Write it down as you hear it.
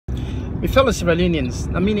My fellow Sierra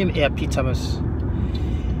Leoneans, my name is Peter Thomas.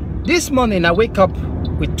 This morning I wake up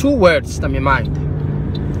with two words in my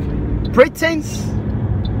mind: pretense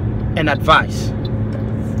and advice.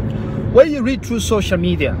 When you read through social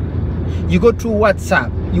media, you go through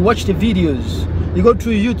WhatsApp, you watch the videos, you go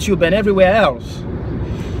through YouTube and everywhere else,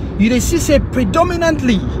 you see say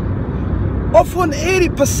predominantly, often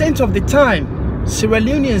 80% of the time, Sierra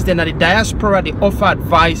Leoneans then at the diaspora, they offer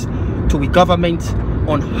advice to the government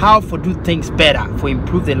on how to do things better for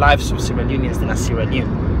improve the lives of Sierra Leoneans than a Sierra Leone.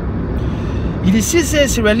 You see say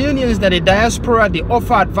Sierra Leoneans that the diaspora, they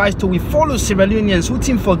offer advice to we follow Sierra Leoneans who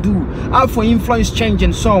think for do, how for influence change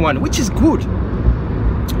and so on, which is good.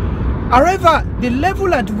 However, the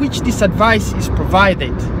level at which this advice is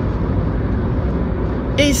provided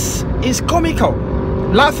is comical,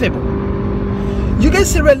 laughable. You get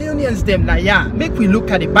Sierra Leoneans them now, yeah, make we look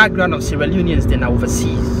at the background of Sierra Leoneans then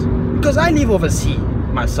overseas. Because I live overseas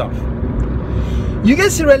myself. You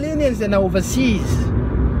get Sierra Leoneans then overseas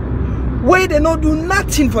where they don't do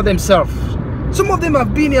nothing for themselves. Some of them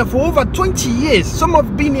have been here for over 20 years. Some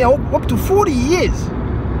have been here up to 40 years.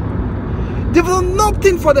 They've done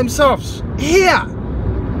nothing for themselves. Here,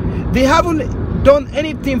 they haven't done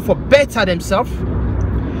anything for better themselves.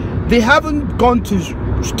 They haven't gone to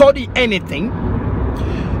study anything.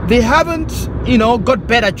 They haven't, got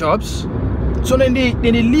better jobs. So then they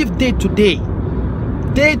live day to day,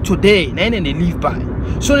 and then they live by.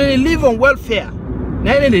 So then they live on welfare, and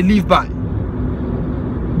then they live by.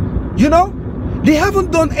 They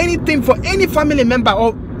haven't done anything for any family member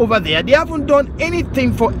over there. They haven't done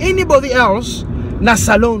anything for anybody else. Nas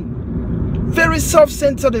alone. Very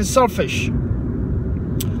self-centered and selfish.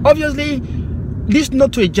 Obviously, this is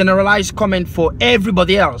not a generalized comment for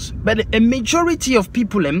everybody else, but a majority of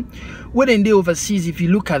people when they overseas, if you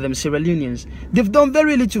look at them, Sierra Leoneans, they've done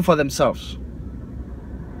very little for themselves.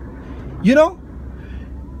 Then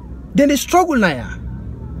they struggle now.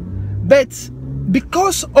 But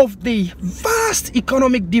because of the vast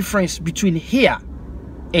economic difference between here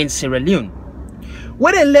and Sierra Leone,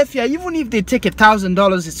 when they left here, even if they take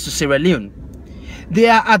 $1,000 to Sierra Leone, they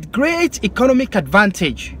are at great economic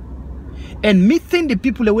advantage. And meeting the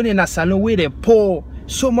people that went in a salon where they pour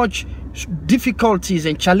so much difficulties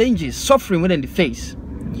and challenges, suffering within the face.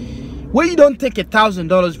 When you don't take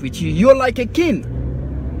 $1,000 with you, you're like a king.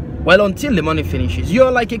 Well, until the money finishes,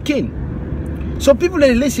 you're like a king. So people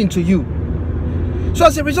they listen to you. So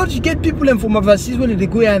as a result, you get people from overseas when they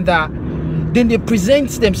go and then they present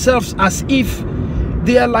themselves as if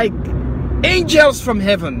they are like angels from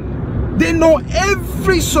heaven. They know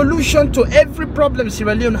every solution to every problem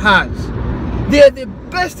Sierra Leone has. They are the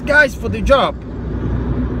best guys for the job.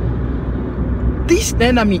 This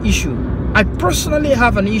then I mean issue. I personally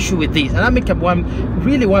have an issue with this, and I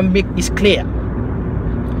really want to make this clear.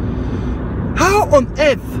 How on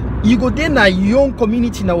earth you go there now your own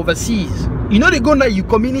community now overseas? They go now your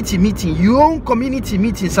community meeting, your own community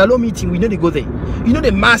meeting, salon meeting, we know they go there.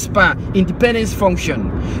 The mass par independence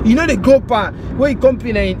function. They go par where you come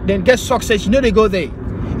in and then get success, they go there.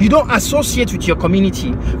 You don't associate with your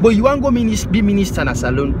community, but you want to go be minister in a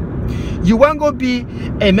salon. You want to go be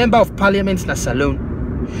a member of parliament in a salon.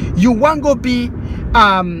 You want to go be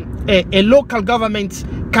a local government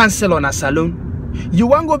councillor in a salon. You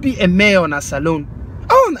want to go be a mayor in a salon.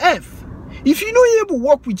 How on earth? If you know you're able to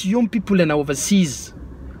work with young people in overseas,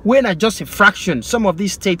 when are just a fraction, some of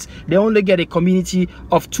these states, they only get a community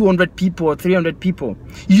of 200 people or 300 people.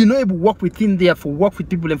 You know able to work within there for work with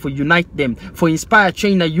people and for unite them, for inspire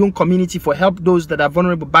change a young community, for help those that are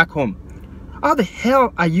vulnerable back home. How the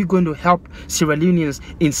hell are you going to help Sierra Leoneans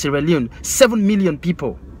in Sierra Leone? 7 million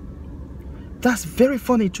people. That's very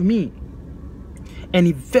funny to me. And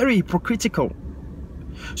it's very hypocritical.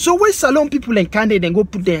 So when salon people and candidate and go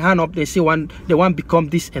put their hand up, they say they want to become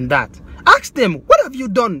this and that. Ask them, what have you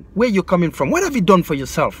done where you're coming from? What have you done for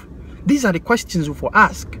yourself? These are the questions we will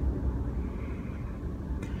ask.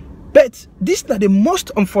 But this is the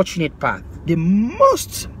most unfortunate part. The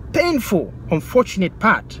most painful, unfortunate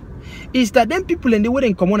part is that then people in the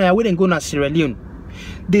wouldn't come on, I wouldn't go to Sierra Leone.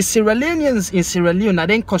 The Sierra Leoneans in Sierra Leone are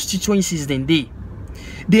then constituencies then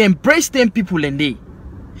they embrace them people and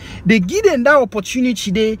they give them that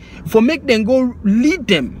opportunity there for make them go lead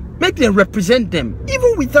them. Make them represent them,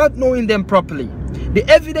 even without knowing them properly. The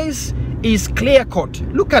evidence is clear-cut.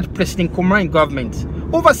 Look at President Komran government.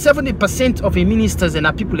 Over 70% of the ministers and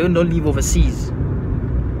our people who don't live overseas.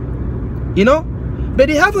 But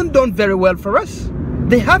they haven't done very well for us.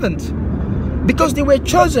 They haven't. Because they were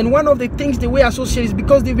chosen, one of the things they were associated is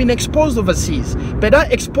because they've been exposed overseas. But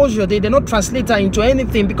that exposure, they're not translated into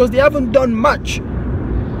anything because they haven't done much.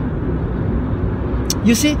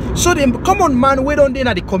 You see, so the common man we don't in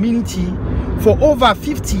the community for over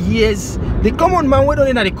 50 years. The common man we don't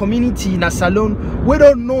in the community in a salon, we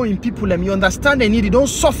don't know in people them. You understand they need, you don't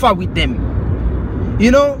suffer with them.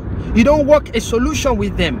 You know, you don't work a solution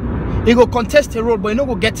with them. You go contest a road, but you don't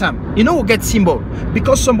go get them. You don't go get symbol.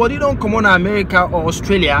 Because somebody don't come on America or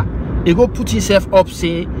Australia, he go put himself up,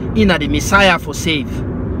 say, in the Messiah for save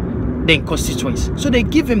then constituents. So they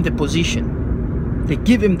give him the position. They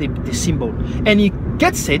give him the symbol. And he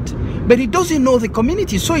gets it, but he doesn't know the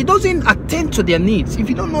community. So he doesn't attend to their needs. If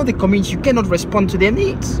you don't know the community, you cannot respond to their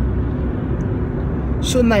needs.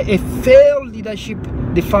 So now a failed leadership,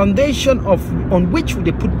 the foundation on which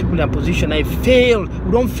they put people in a position, I failed.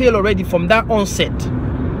 We don't fail already from that onset.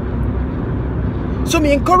 So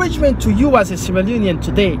my encouragement to you as a Sierra Leonean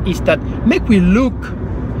today is that make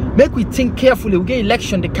we think carefully. We get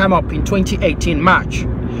election that come up in 2018 March.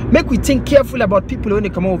 Make we think carefully about people when they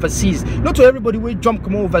come overseas. Not to everybody will jump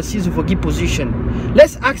come overseas for give position.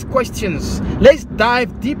 Let's ask questions. Let's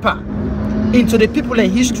dive deeper into the people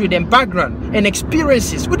and history, their background and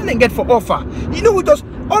experiences. We didn't get for offer. You know, with us,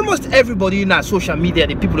 almost everybody in our social media,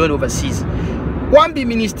 the people went overseas. One be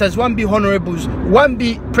ministers, one be honorables, one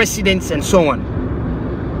be presidents, and so on.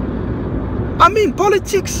 I mean,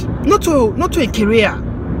 politics, not to a career.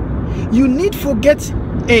 You need to get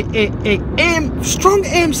strong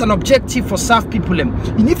aims and objective for serve people. You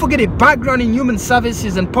need to get a background in human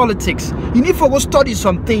services and politics. You need to go study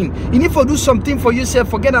something. You need to do something for yourself,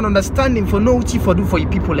 for get an understanding, for know what you do for your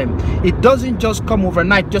people. It doesn't just come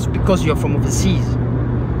overnight just because you're from overseas.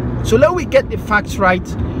 So let we get the facts right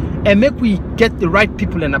and make we get the right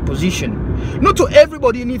people in a position. Not to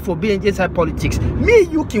everybody need for being inside politics. Me,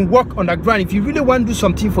 you can work on the ground if you really want to do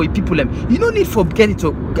something for your people. You don't need for get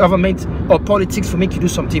into government or politics for make you do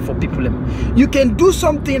something for people. You can do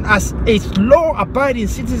something as a law-abiding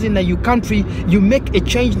citizen in your country. You make a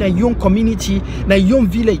change in your own community, in your own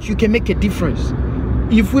village. You can make a difference.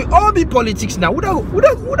 If we all be politics now, who we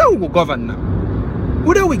go govern now?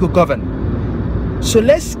 Who we go govern? So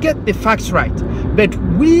let's get the facts right. But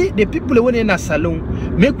we, the people who are in a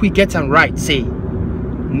salon, make we get them right. Say,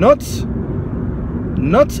 not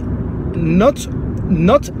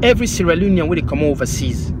every Sierra Leonean when they come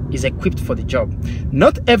overseas is equipped for the job.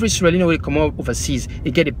 Not every Sierra Leonean when they come overseas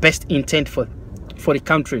they get the best intent for the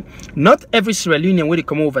country. Not every Sierra Leonean when they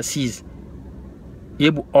come overseas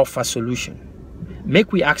able to offer solution.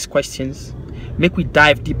 Make we ask questions. Make we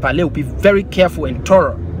dive deeper. Let we be very careful and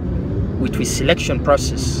thorough with the selection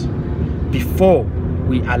process before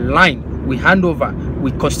we align, we hand over,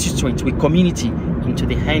 we constituent, we community into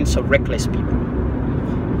the hands of reckless people.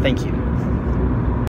 Thank you.